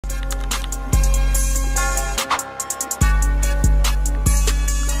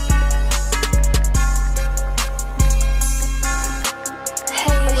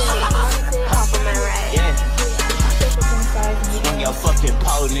a fucking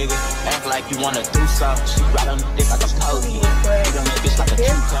pole, nigga. Act like you wanna do something. She right on the dick like a pole, nigga. You don't make this like a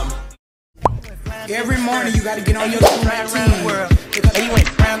cucumber. Every morning you gotta get on your round the world. And you went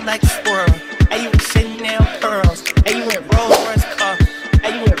round like a squirrel. And you went Chanel pearls. And you went Rolls Royce car.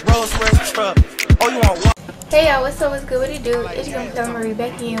 And you went Rolls Royce truck. Oh, you want what? Hey y'all, what's up, what's good, what it do? It's your girl Marie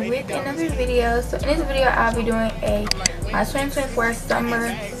back in with another video. So in this video I'll be doing my 2024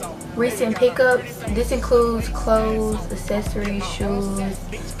 summer recent pickups. This includes clothes, accessories, shoes,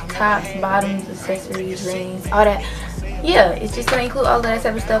 tops, bottoms, accessories, rings, all that. Yeah, it's just gonna include all of that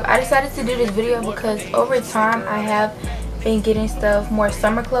type of stuff. I decided to do this video because over time I have been getting stuff more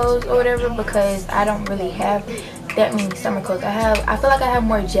summer clothes or whatever, because I don't really have that many summer clothes. I feel like I have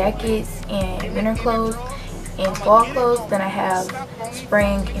more jackets and winter clothes and fall clothes than I have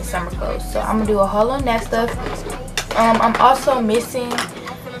spring and summer clothes. So I'm gonna do a haul on that stuff. I'm also missing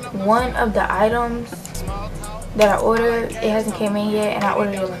one of the items that I ordered. It hasn't came in yet, and I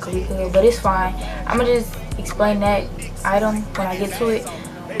ordered it like a week ago, but it's fine. I'm gonna just explain that item when I get to it.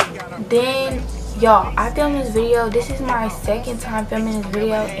 Then y'all, I filmed this video. This is my second time filming this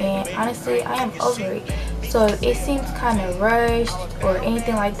video, and honestly I am over it. So if it seems kind of rushed or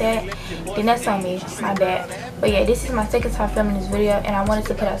anything like that, then that's on me, my bad. But yeah, this is my second time filming this video, and I wanted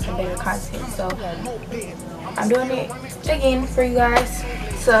to put out some better content, so I'm doing it again for you guys.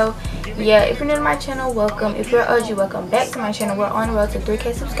 So yeah, if you're new to my channel, welcome. If you're OG, welcome back to my channel. We're on the road to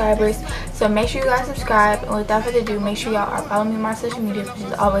 3K subscribers, so make sure you guys subscribe. And without further ado, make sure y'all are following me on my social medias, which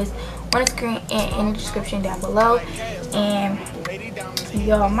is always on the screen and in the description down below. And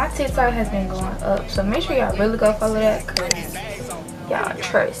y'all, my TikTok has been going up, so make sure y'all really go follow that, because y'all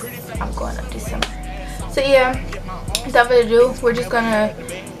trust I'm going up this summer. So yeah, without further ado, we're just gonna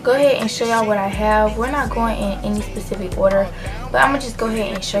go ahead and show y'all what I have. We're not going in any specific order, but I'm gonna just go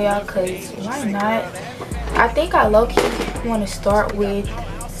ahead and show y'all, because why not? I think I low-key want to start with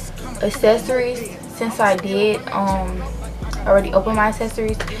accessories, since I did already open my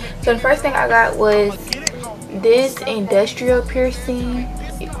accessories. So the first thing I got was this industrial piercing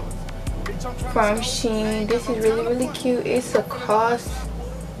from Shein. This is really cute. It's a cross,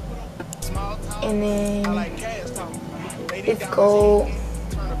 and then it's gold.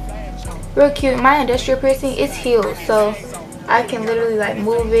 Real cute. My industrial piercing is healed, so I can literally like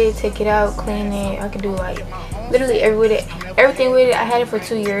move it, take it out, clean it. I can do like literally everything with it. I had it for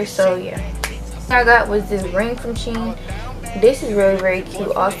 2 years, so yeah. I got was this ring from Shein. This is very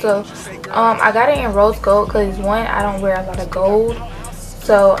cute also. I got it in rose gold because one, I don't wear a lot of gold,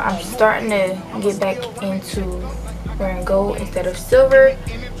 so I'm starting to get back into wearing gold instead of silver.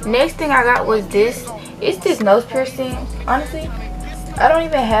 Next thing I got was this. It's this nose piercing. Honestly, I don't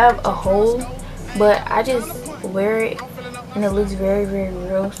even have a hole, but I just wear it and it looks very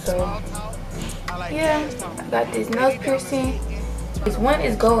real. So yeah, I got this nose piercing. This one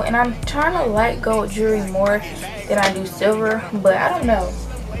is gold, and I'm trying to like gold jewelry more than I do silver, but I don't know.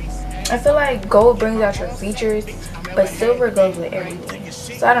 I feel like gold brings out your features, but silver goes with everything,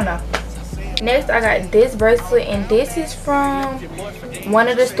 so I don't know. Next, I got this bracelet, and this is from one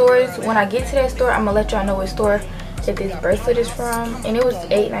of the stores. When I get to that store, I'm gonna let y'all know what store that this bracelet is from, and it was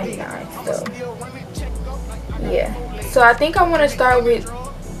 $8.99. so yeah. So I think I want to start with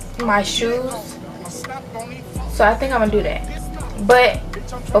my shoes, so I think I'm gonna do that. But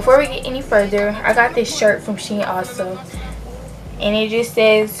before we get any further, I got this shirt from Shein also, and it just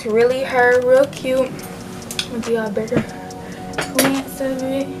says "Really Her," real cute. I'll give y'all a better glance of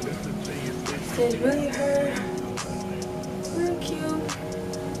it. It says "Really Her," real cute.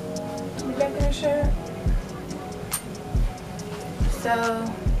 The back of the shirt. So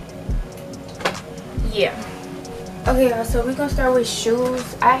yeah. Okay, y'all, so we're gonna start with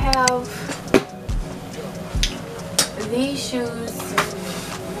shoes. I have these shoes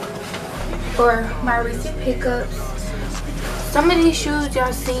for my recent pickups. Some of these shoes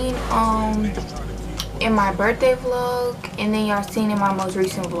y'all seen in my birthday vlog, and then y'all seen in my most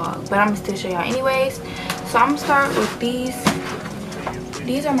recent vlog, but I'm gonna still show y'all anyways. So I'm gonna start with these.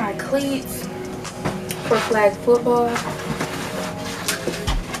 These are my cleats for flag football.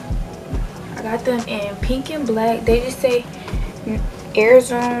 I got them in pink and black. They just say Air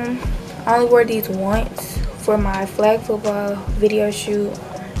Zone. I only wore these once for my flag football video shoot,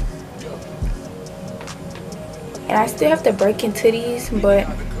 and I still have to break into these, but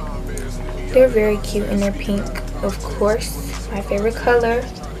they're very cute, and they're pink, of course, my favorite color.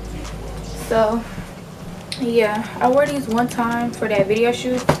 So yeah, I wore these one time for that video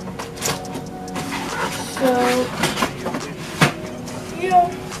shoot. So yeah.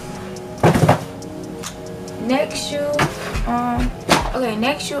 Next shoe,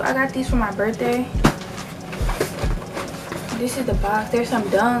 next shoe, I got these for my birthday. this is the box. There's some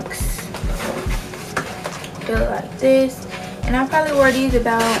dunks. They look like this. And I probably wore these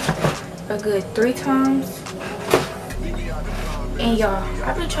about a good 3 times. And y'all,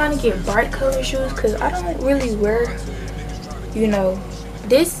 I've been trying to get bright color shoes because I don't really wear, you know,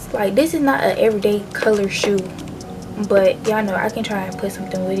 this is not an everyday color shoe. But y'all know I can try and put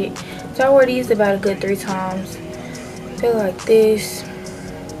something with it. So I wore these about a good 3 times. They're like this.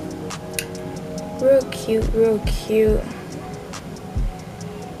 Real cute, real cute.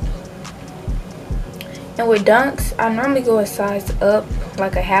 And with dunks, I normally go a size up,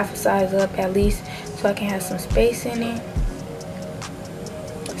 like a half a size up at least, so I can have some space in it.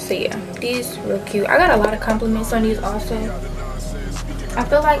 So yeah, these real cute. I got a lot of compliments on these also. I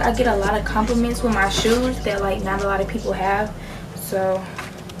feel like I get a lot of compliments with my shoes that like not a lot of people have. So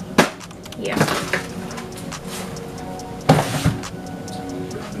yeah.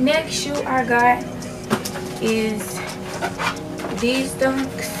 Next shoe I got is these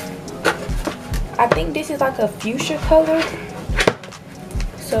dunks. I think this is like a fuchsia color.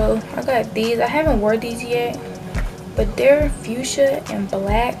 So I got these. I haven't worn these yet, but they're fuchsia and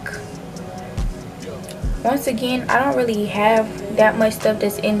black. Once again, I don't really have that much stuff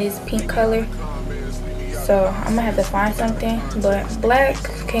that's in this pink color, so I'm gonna have to find something. But black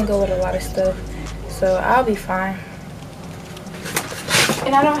can go with a lot of stuff, so I'll be fine.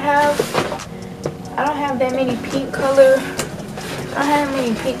 And I don't have that many pink color. I don't have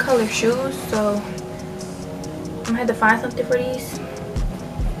many pink color shoes, so I'm gonna have to find something for these.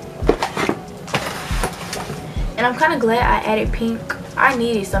 And I'm kind of glad I added pink. I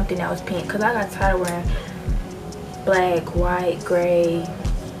needed something that was pink because I got tired of wearing black, white, gray,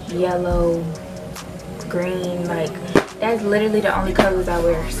 yellow, green. Like, that's literally the only colors I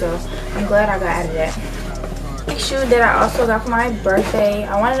wear, so I'm glad I got out of that. Next shoe that I also got for my birthday,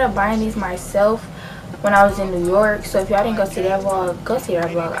 I wanted to buy these myself when I was in New York, so if y'all didn't go see that vlog, go see that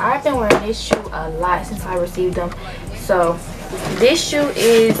vlog. I've been wearing this shoe a lot since I received them. So this shoe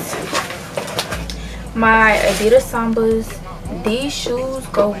is my Adidas Sambas. These shoes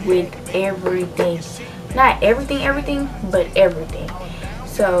go with everything. Not everything, but everything.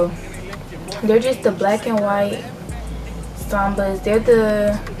 So they're just the black and white Sambas. They're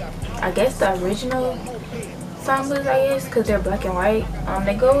the, I guess, the original Sambas, I guess, because they're black and white.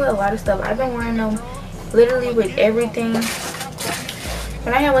 They go with a lot of stuff. I've been wearing them literally with everything.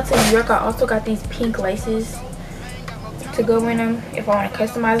 When I went to New York, I also got these pink laces to go in them if I want to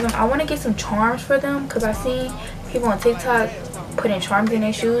customize them. I want to get some charms for them because I see people on TikTok putting charms in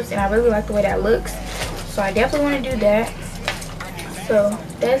their shoes, and I really like the way that looks, so I definitely want to do that. So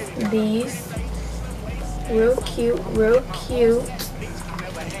that's these. Real cute, real cute.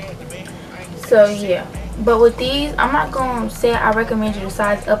 So yeah, but with these, I'm not gonna say I recommend you to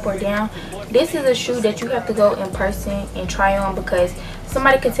size up or down. This is a shoe that you have to go in person and try on, because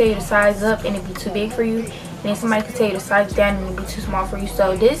somebody could tell you to size up and it'd be too big for you, and then somebody could tell you to size down and it'd be too small for you.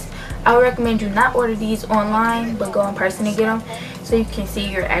 So this, I would recommend you not order these online, but go in person and get them so you can see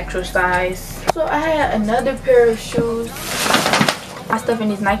your actual size. So I had another pair of shoes. I stuff in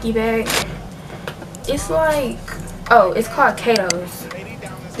this Nike bag. It's like, oh, it's called Kato's.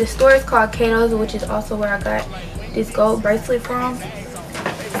 The store is called Kato's, which is also where I got this gold bracelet from.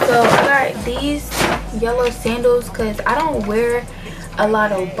 So I got these yellow sandals because I don't wear a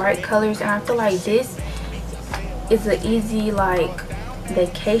lot of bright colors, and I feel like this is an easy like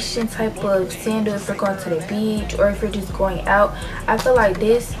vacation type of sandal if you're going to the beach or if you're just going out. I feel like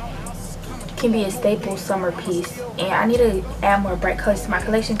this can be a staple summer piece, and I need to add more bright colors to my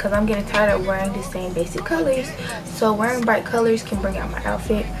collection because I'm getting tired of wearing the same basic colors. So wearing bright colors can bring out my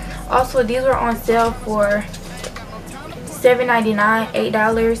outfit. Also, these were on sale for $7.99,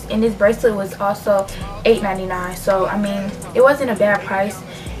 $8, and this bracelet was also $8.99. So I mean, it wasn't a bad price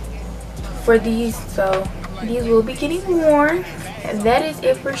for these. So these will be getting worn. And that is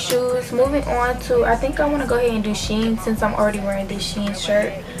it for shoes. Moving on to, I think I want to go ahead and do Shein since I'm already wearing this Shein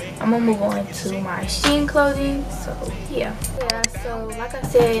shirt. I'm gonna move on to my Shein clothing. So yeah, so like I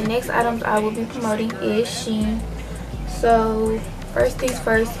said, next items I will be promoting is Shein. So first things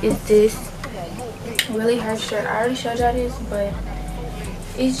first is this really her shirt. I already showed y'all this, but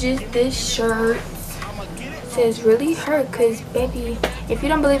it's just this shirt. It says really her, because baby, if you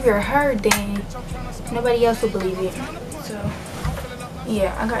don't believe you're her, then nobody else will believe it. So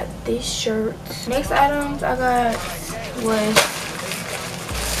yeah, I got this shirt. Next items I got was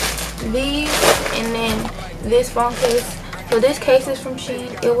these, and then this phone case. So this case is from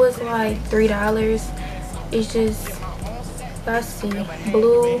Shein. It was like $3. It's just, let's see,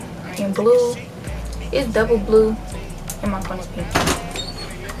 blue and blue. It's double blue, and my phone is pink.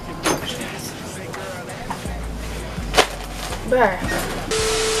 Bruh.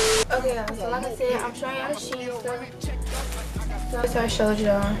 Okay, guys, so like I said, I'm showing y'all the Shein stuff. So I showed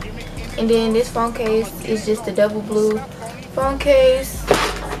y'all. And then this phone case is just a double blue phone case.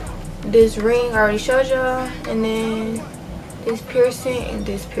 This ring I already showed y'all. And then this piercing and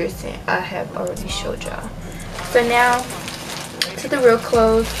this piercing I have already showed y'all. So now to the real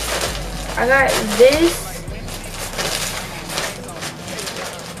clothes. I got this.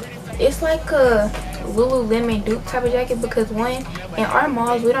 It's like a Lululemon dupe type of jacket because one, in our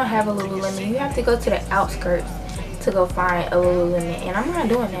malls we don't have a Lululemon. You have to go to the outskirts to go find a Lululemon, and I'm not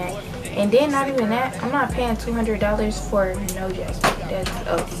doing that. And then not even that, I'm not paying $200 for no jacket. That's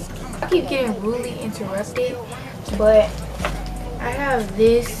OD. I keep getting rudely interrupted, but I have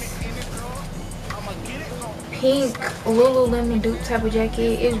this pink Lululemon dupe type of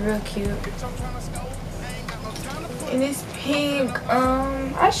jacket. It's real cute. And it's pink.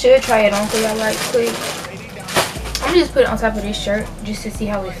 I should try it on for y'all right quick. I'm just put it on top of this shirt just to see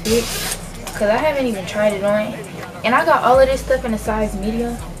how it fits, because I haven't even tried it on. And I got all of this stuff in a size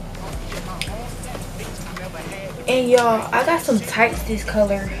medium. And y'all, I got some tights this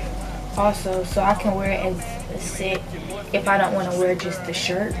color also, so I can wear it as a set if I don't want to wear just the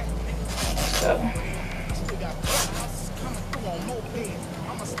shirt. So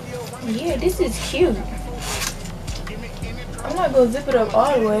yeah, this is cute. I'm not gonna zip it up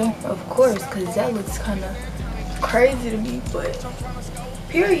all the way, of course, because that looks kind of crazy to me, but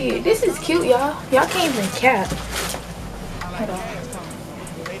period. This is cute, y'all. Y'all can't even cap. Hold on.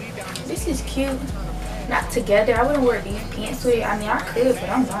 This is cute. Not together. I wouldn't wear these pants with it. I mean, I could, but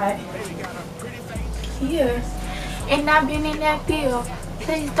I'm not. Yeah. And not being in that field.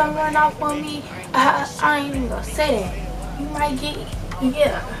 Please don't run off on me. I ain't even gonna say that. You might get,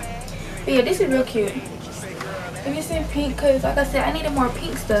 yeah. But yeah, this is real cute. And it's in pink because, like I said, I needed more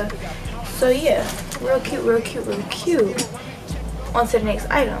pink stuff. So yeah, real cute, real cute, real cute. On to the next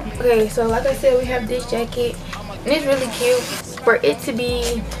item. Okay, so like I said, we have this jacket. And it's really cute. For it to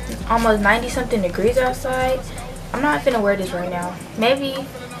be almost 90 something degrees outside, I'm not finna wear this right now. Maybe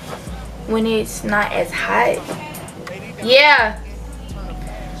when it's not as hot. Yeah.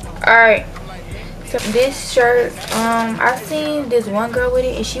 Alright. So this shirt, I seen this one girl with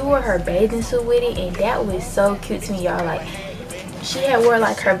it, and she wore her bathing suit with it, and that was so cute to me, y'all. Like, she had wore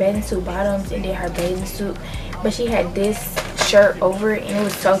like her bathing suit bottoms and then her bathing suit, but she had this shirt over it, and it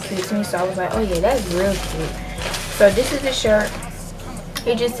was so cute to me. So I was like, oh yeah, that's real cute. So this is the shirt.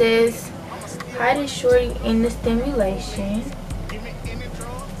 It just says, "Hide is shorty in the stimulation,"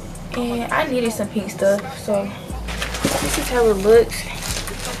 and I needed some pink stuff, so this is how it looks.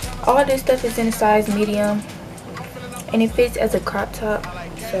 All this stuff is in a size medium, and it fits as a crop top.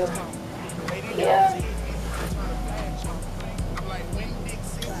 So yeah,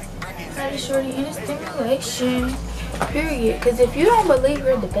 hide is shorty in the stimulation. Period. Because if you don't believe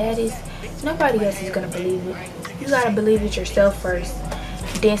you're the baddest, nobody else is gonna believe it. You gotta believe it yourself first,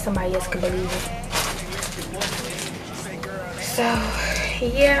 then somebody else can believe it. So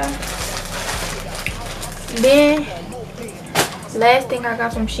yeah. Then last thing I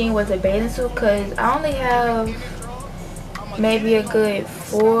got from Shein was a bathing suit, because I only have maybe a good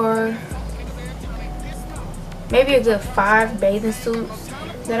 5 bathing suits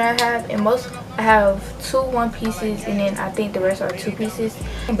that I have, and I have 2 one pieces, and then I think the rest are 2 pieces.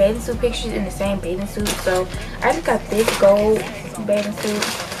 And bathing suit pictures in the same bathing suit, so I just got this gold bathing suit.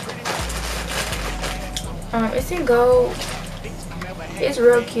 It's in gold. It's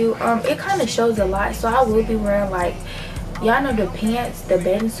real cute. It kind of shows a lot, so I will be wearing, like, y'all know the pants, the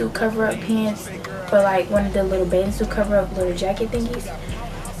bathing suit cover up pants, but like one of the little bathing suit cover up little jacket thingies.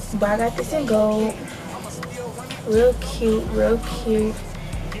 But I got this in gold. Real cute, real cute.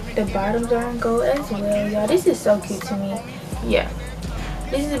 The bottoms are in gold as well, y'all. This is so cute to me. Yeah,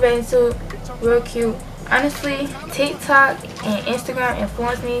 this is a bathing suit. Real cute. Honestly, TikTok and Instagram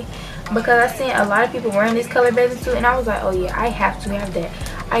influenced me, because I seen a lot of people wearing this color bathing suit, and I was like, oh yeah, I have to have that.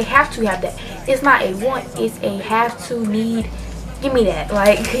 I have to have that. It's not a want, it's a have to, need. Give me that.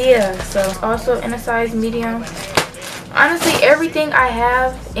 Like, yeah. So also in a size medium. Honestly, everything I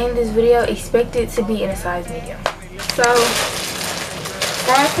have in this video expected to be in a size medium. So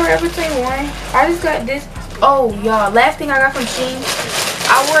from Forever 21, I just got this. Oh y'all, last thing I got from Shein,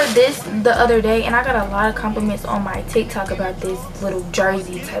 I wore this the other day, and I got a lot of compliments on my TikTok about this little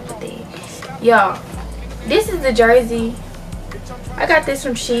jersey type of thing. Y'all, this is the jersey. I got this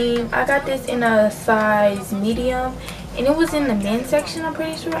from Shein. I got this in a size medium, and it was in the men's section, I'm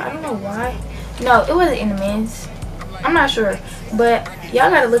pretty sure. I don't know why. No, it wasn't in the men's. I'm not sure, but y'all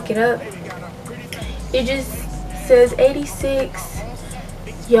gotta look it up. It just says 86.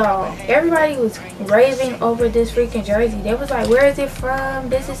 Y'all, everybody was raving over this freaking jersey. They was like, where is it from?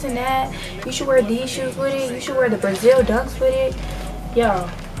 This and that. You should wear these shoes with it. You should wear the Brazil dunks with it. Y'all,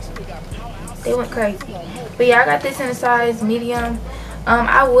 they went crazy. But yeah, I got this in a size medium.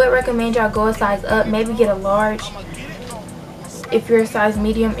 I would recommend y'all go a size up. Maybe get a large if you're a size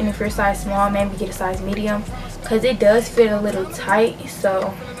medium, and if you're a size small, maybe get a size medium, because it does fit a little tight.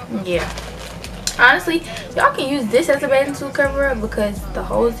 So yeah, honestly, y'all can use this as a bathing suit cover up because the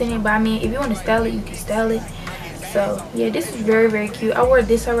holes in it. But I mean, if you want to style it, you can style it. So yeah, this is very, very cute. I wore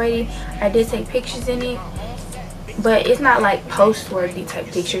this already. I did take pictures in it, but it's not like post worthy type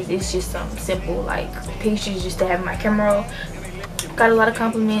pictures. It's just some simple like pictures just to have in my camera roll. Got a lot of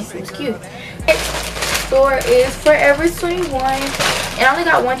compliments. It was cute. Next store is Forever 21, and I only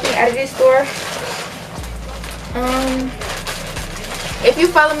got one thing out of this store. If you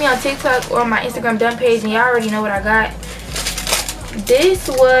follow me on TikTok or my Instagram dump page, and y'all already know what I got. This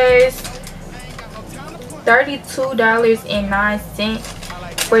was $32.09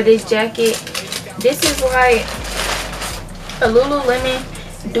 for this jacket. This is like a Lululemon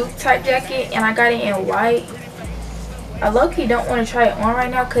Duke type jacket, and I got it in white. I low-key don't want to try it on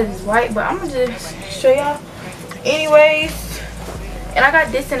right now because it's white, but I'm gonna just show y'all anyways. And I got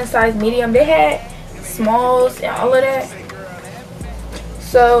this in a size medium. They had smalls and all of that,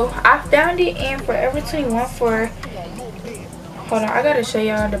 so I found it in Forever 21 for, hold on, I gotta show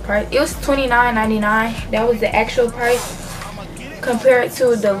y'all the price. It was $29.99. That was the actual price, compared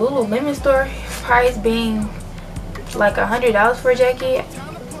to the Lululemon store price being like $100 for a jacket.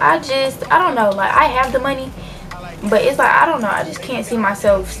 I don't know, like I have the money, but it's like, I don't know, I just can't see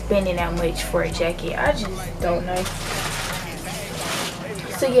myself spending that much for a jacket. I just don't know.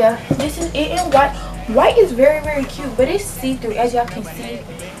 So yeah, this is it in white. White is very, very cute, but it's see-through, as y'all can see.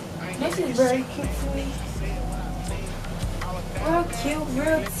 This is very cute to me. Real cute,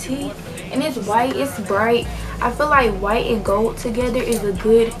 real tea. And it's white, it's bright. I feel like white and gold together is a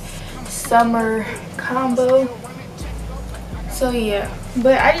good summer combo. So yeah,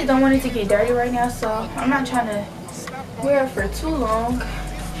 but I just don't want it to get dirty right now, so I'm not trying to wear it for too long.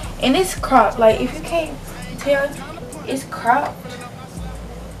 And it's cropped, like if you can't tell, it's cropped.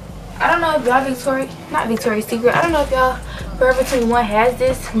 I don't know if y'all not Victoria's Secret, I don't know if y'all Forever 21 has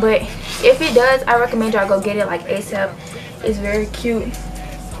this, but if it does, I recommend y'all go get it like ASAP. It's very cute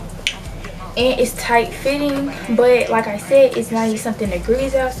and it's tight fitting, but like I said, it's 90-something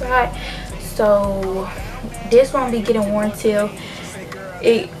degrees outside, so this won't be getting worn till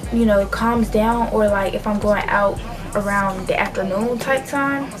it, you know, calms down, or like if I'm going out around the afternoon type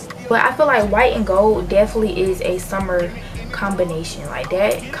time. But I feel like white and gold definitely is a summer combination. Like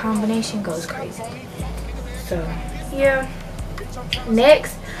that combination goes crazy. So yeah,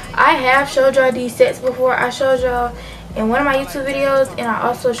 next, I have showed y'all these sets before. I showed y'all in one of my YouTube videos, and I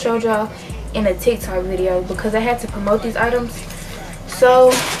also showed y'all in a TikTok video because I had to promote these items.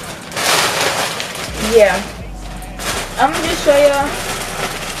 So yeah, I'm gonna just show y'all.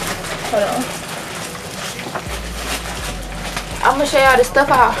 Hold on. I'm gonna show y'all the stuff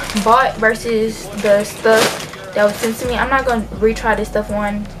I bought versus the stuff that was sent to me. I'm not gonna retry this stuff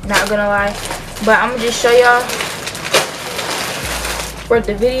on, not gonna lie, but I'm gonna just show y'all for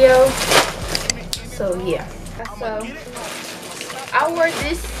the video. So yeah, so I wore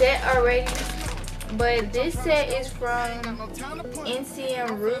this set already, but this set is from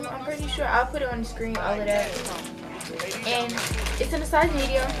NCM Rue, I'm pretty sure. I'll put it on the screen, all of that, and it's in a size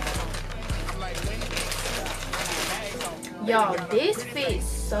medium. Y'all, this fits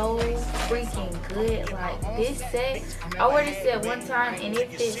so freaking good. Like this set, I wore this set one time and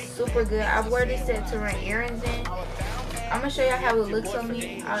it fits super good. I wore this set to run errands in. I'm gonna show y'all how it looks on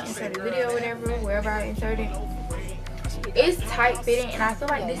me. I'll insert a video or whatever, wherever I insert it. It's tight fitting, and I feel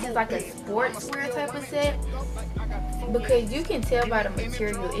like this is like a sportswear type of set because you can tell by the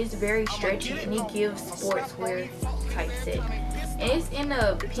material, it's very stretchy and it gives sportswear type set. And it's in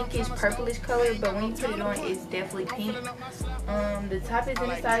a pinkish purplish color, but when you put it on, it's definitely pink. The top is in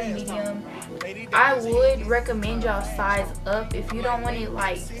a size medium. I would recommend y'all size up if you don't want it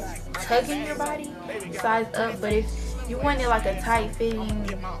like tugging your body. Size up, but if you want it like a tight fitting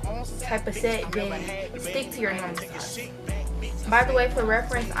type of set, then stick to your normal size. By the way, for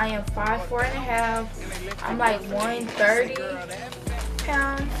reference, I am 5'4.5". I'm like 130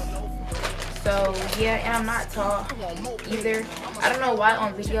 pounds. So yeah, and I'm not tall either. I don't know why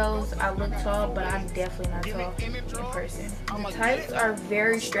on videos I look tall, but I'm definitely not tall in person. The tights are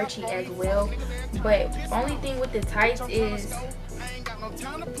very stretchy as well, but only thing with the tights is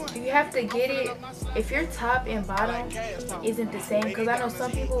you have to get it if your top and bottom isn't the same, because I know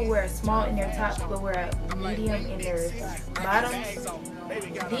some people wear a small in their tops but wear a medium in their bottoms.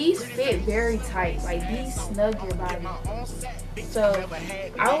 these fit very tight, like these snug your body. So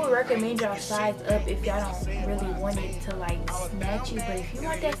I would recommend y'all size up if y'all don't really want it to like snatch you. But if you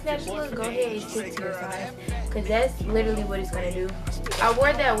want that snatch look, go ahead and stick to your size, because that's literally what it's gonna do. I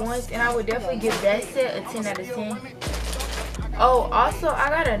wore that once and I would definitely give that set a 10 out of 10. Oh, also I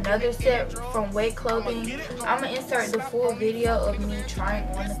got another set from Weight Clothing. I'm gonna insert the full video of me trying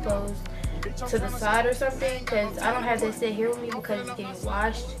on the clothes to the side or something, because I don't have that set here with me because it's getting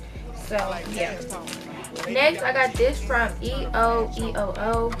washed. So yeah. Next I got this from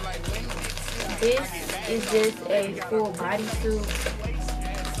EOEOO. This is just a full bodysuit,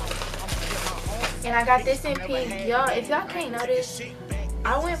 and I got this in pink. Y'all, if y'all can't notice,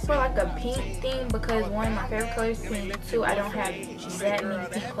 I went for like a pink theme because one of my favorite colors is pink. Two, I don't have that many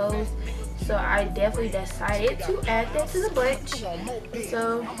pink clothes, so I definitely decided to add that to the bunch.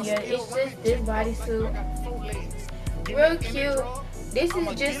 So yeah, it's just this bodysuit, real cute. This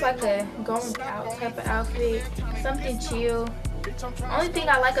is just like a going out type of outfit, something chill. Only thing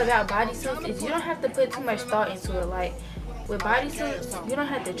I like about bodysuits is you don't have to put too much thought into it. Like with bodysuits, you don't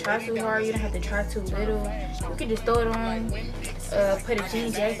have to try too hard, you don't have to try too little. You can just throw it on, put a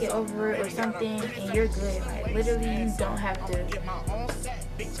jean jacket over it or something, and you're good. Like literally, you don't have to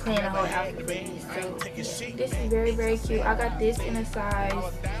plan a whole outfit for these. So yeah, this is very, very cute. I got this in a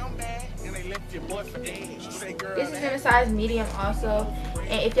size. This is in a size medium also.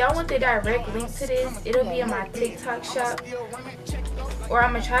 And if y'all want the direct link to this, it'll be in my TikTok shop, or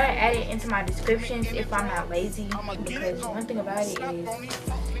I'm gonna try to add it into my descriptions if I'm not lazy, because one thing about it is,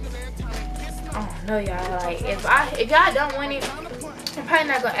 I don't know, y'all, like if y'all don't want it, I'm probably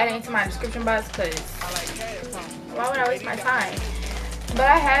not gonna add it into my description box, because why would I waste my time? But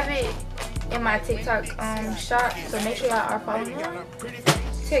I have it in my TikTok shop, so make sure y'all are following me on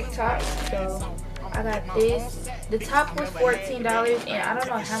TikTok. So I got this. The top was $14 and I don't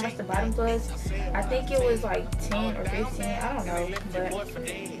know how much the bottom was. I think it was like 10 or 15, I don't know. But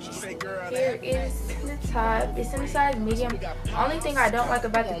here is the top. It's in a size medium. Only thing I don't like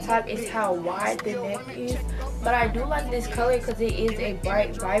about the top is how wide the neck is, but I do like this color because it is a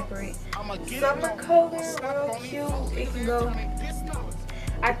bright, vibrant summer color. Real cute. It can go,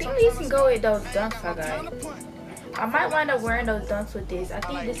 I think these can go with those dunks I got. I might wind up wearing those dunks with this. I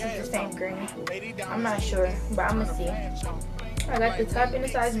think this is the same green. I'm not sure, but I'm gonna see. I got the top in the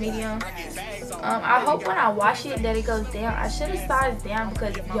size medium. I hope when I wash it that it goes down. I should have sized down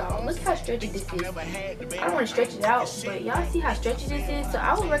because y'all, look how stretchy this is. I don't want to stretch it out, but y'all see how stretchy this is. So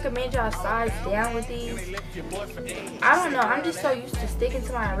I would recommend y'all size down with these. I don't know. I'm just so used to sticking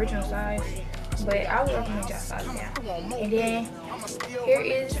to my original size, but I would recommend y'all size down. And then here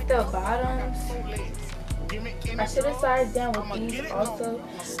is the bottoms. I should have sized down with these also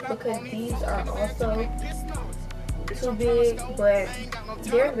because these are also too big, but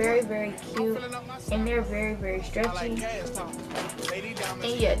they're very, very cute and they're very, very stretchy.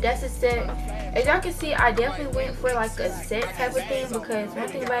 And yeah, that's a set. As y'all can see, I definitely went for like a set type of thing because one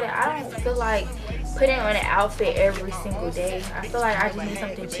thing about it, I don't feel like putting on an outfit every single day. I feel like I just need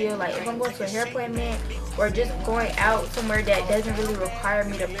something chill. Like if I'm going to a hair appointment or just going out somewhere that doesn't really require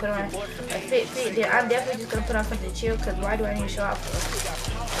me to put on a fit, then I'm definitely just gonna put on something chill, because why do I need to show off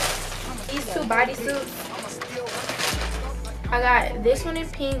for? These two bodysuits, I got this one in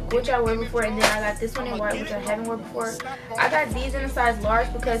pink, which I wore before, and then I got this one in white, which I haven't worn before. I got these in a size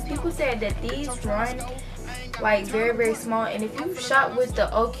large because people said that these run like very, very small, and if you shop with the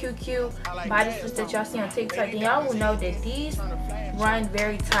OQQ bodysuits that y'all see on TikTok, then y'all will know that these run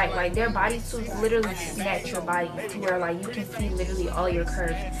very tight. Like their bodysuits literally snatch your body to where like you can see literally all your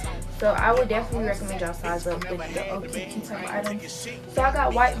curves. So I would definitely recommend y'all size up with the OQQ type of items. So I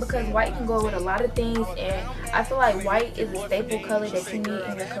got white because white can go with a lot of things, and I feel like white is a staple color that you need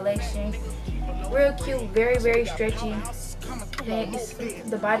in your collection. Real cute, very, very stretchy. And it's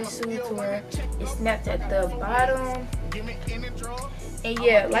the bodysuit to where it snaps at the bottom. And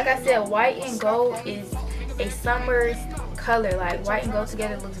yeah, like I said, white and gold is a summer color. Like white and gold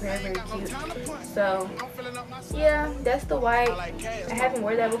together looks very, very cute. So yeah, that's the white. I haven't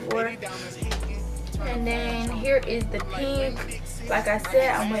worn that before. And then here is the pink. Like I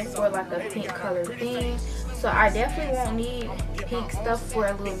said, I went for like a pink color theme, so I definitely won't need pink stuff for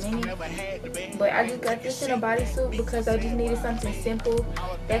a little mini, but I just got this in a bodysuit because I just needed something simple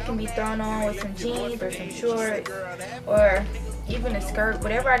that can be thrown on with some jeans or some shorts or even a skirt.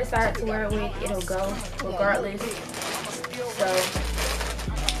 Whatever I decide to wear it with, it'll go regardless. So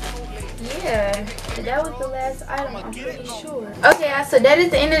yeah, that was the last item, I'm pretty sure. Okay, so that is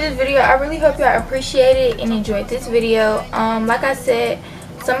the end of this video. I really hope y'all appreciated and enjoyed this video. Like I said,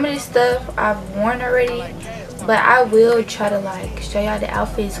 some of this stuff I've worn already, but I will try to like show y'all the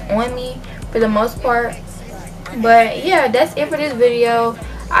outfits on me for the most part. But yeah, that's it for this video.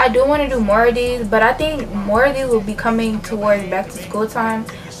 I do want to do more of these, but I think more of these will be coming towards back to school time,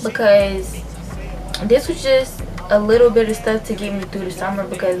 because this was just a little bit of stuff to get me through the summer,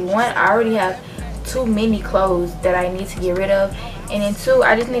 because one, I already have too many clothes that I need to get rid of, and then two,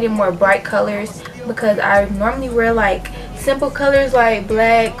 I just needed more bright colors, because I normally wear like simple colors like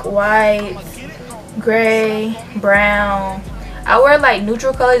black, white, gray, brown. I wear like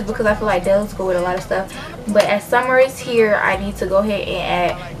neutral colors because I feel like those go with a lot of stuff. But as summer is here, I need to go ahead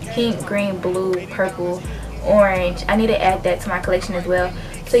and add pink, green, blue, purple, orange. I need to add that to my collection as well.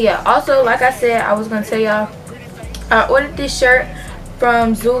 So yeah, also like I said, I was going to tell y'all, I ordered this shirt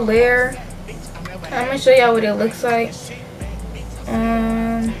from Xulare. I'm going to show y'all what it looks like.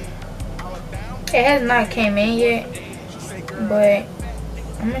 It has not came in yet, but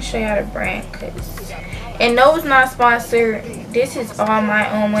I'm going to show y'all the brand. And no, it's not sponsored. This is all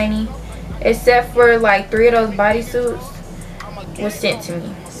my own money, except for like 3 of those bodysuits was sent to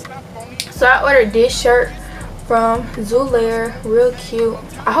me. So I ordered this shirt from Xulare, real cute.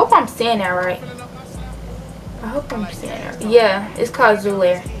 I hope I'm saying that right. I hope I'm saying that. Yeah, it's called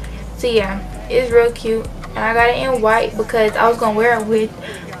Xulare. So yeah, it's real cute, and I got it in white because I was gonna wear it with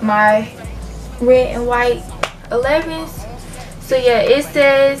my red and white 11s. So yeah, it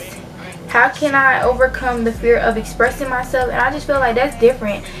says, how can I overcome the fear of expressing myself? And I just feel like that's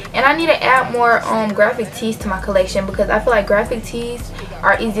different, and I need to add more graphic tees to my collection, because I feel like graphic tees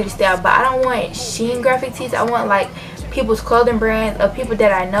are easy to style, but I don't want Shein graphic tees. I want like people's clothing brands of people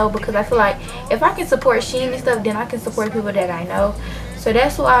that I know, because I feel like if I can support Shein and stuff, then I can support people that I know. So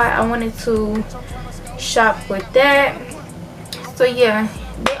that's why I wanted to shop with that. So yeah,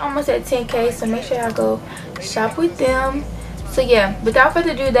 they almost at 10K, so make sure y'all go shop with them. So yeah, without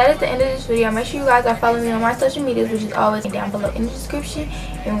further ado, that is the end of this video. Make sure you guys are following me on my social medias, which is always down below in the description.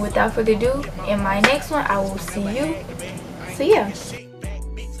 And without further ado, in my next one, I will see you. So yeah.